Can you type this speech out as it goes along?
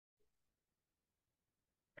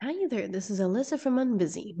Hi there, this is Alyssa from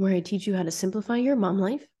Unbusy, where I teach you how to simplify your mom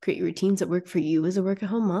life, create routines that work for you as a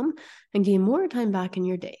work-at-home mom, and gain more time back in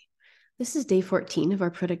your day. This is day 14 of our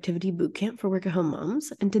productivity bootcamp for work-at-home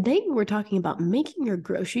moms, and today we're talking about making your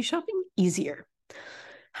grocery shopping easier.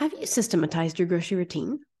 Have you systematized your grocery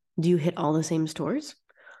routine? Do you hit all the same stores?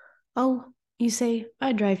 Oh, you say,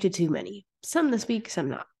 I drive to too many. Some this week, some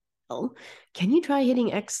not. Well, can you try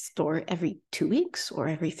hitting X store every 2 weeks or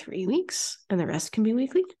every 3 weeks, and the rest can be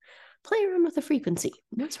weekly? Play around with the frequency.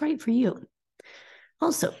 What's right for you?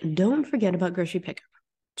 Also, don't forget about grocery pickup.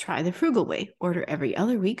 Try the frugal way. Order every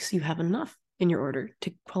other week so you have enough in your order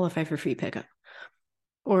to qualify for free pickup,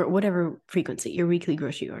 or whatever frequency your weekly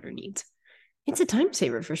grocery order needs. It's a time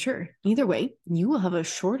saver for sure. Either way, you will have a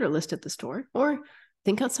shorter list at the store, or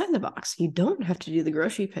think outside the box. You don't have to do the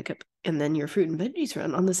grocery pickup and then your fruit and veggies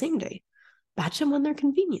run on the same day. Batch them when they're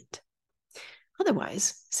convenient.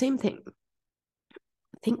 Otherwise, same thing.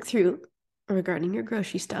 Think through regarding your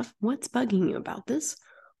grocery stuff. What's bugging you about this?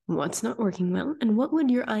 What's not working well? And what would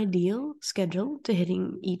your ideal schedule to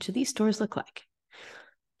hitting each of these stores look like?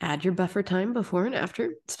 Add your buffer time before and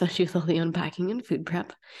after, especially with all the unpacking and food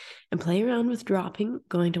prep, and play around with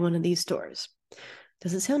going to one of these stores.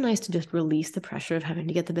 Does it sound nice to just release the pressure of having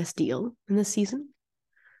to get the best deal in this season?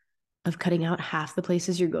 Of cutting out half the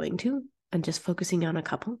places you're going to and just focusing on a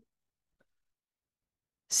couple?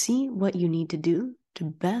 See what you need to do to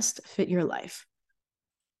best fit your life.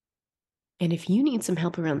 And if you need some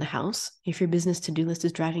help around the house, if your business to-do list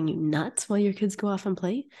is driving you nuts while your kids go off and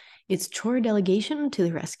play, it's chore delegation to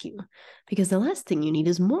the rescue. Because the last thing you need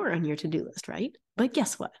is more on your to-do list, right? But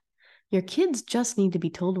guess what? Your kids just need to be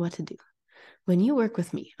told what to do. When you work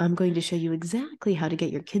with me, I'm going to show you exactly how to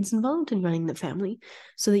get your kids involved in running the family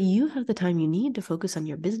so that you have the time you need to focus on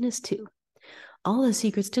your business too. All the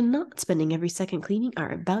secrets to not spending every second cleaning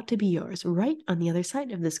are about to be yours right on the other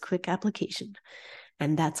side of this quick application.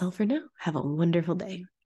 And that's all for now. Have a wonderful day.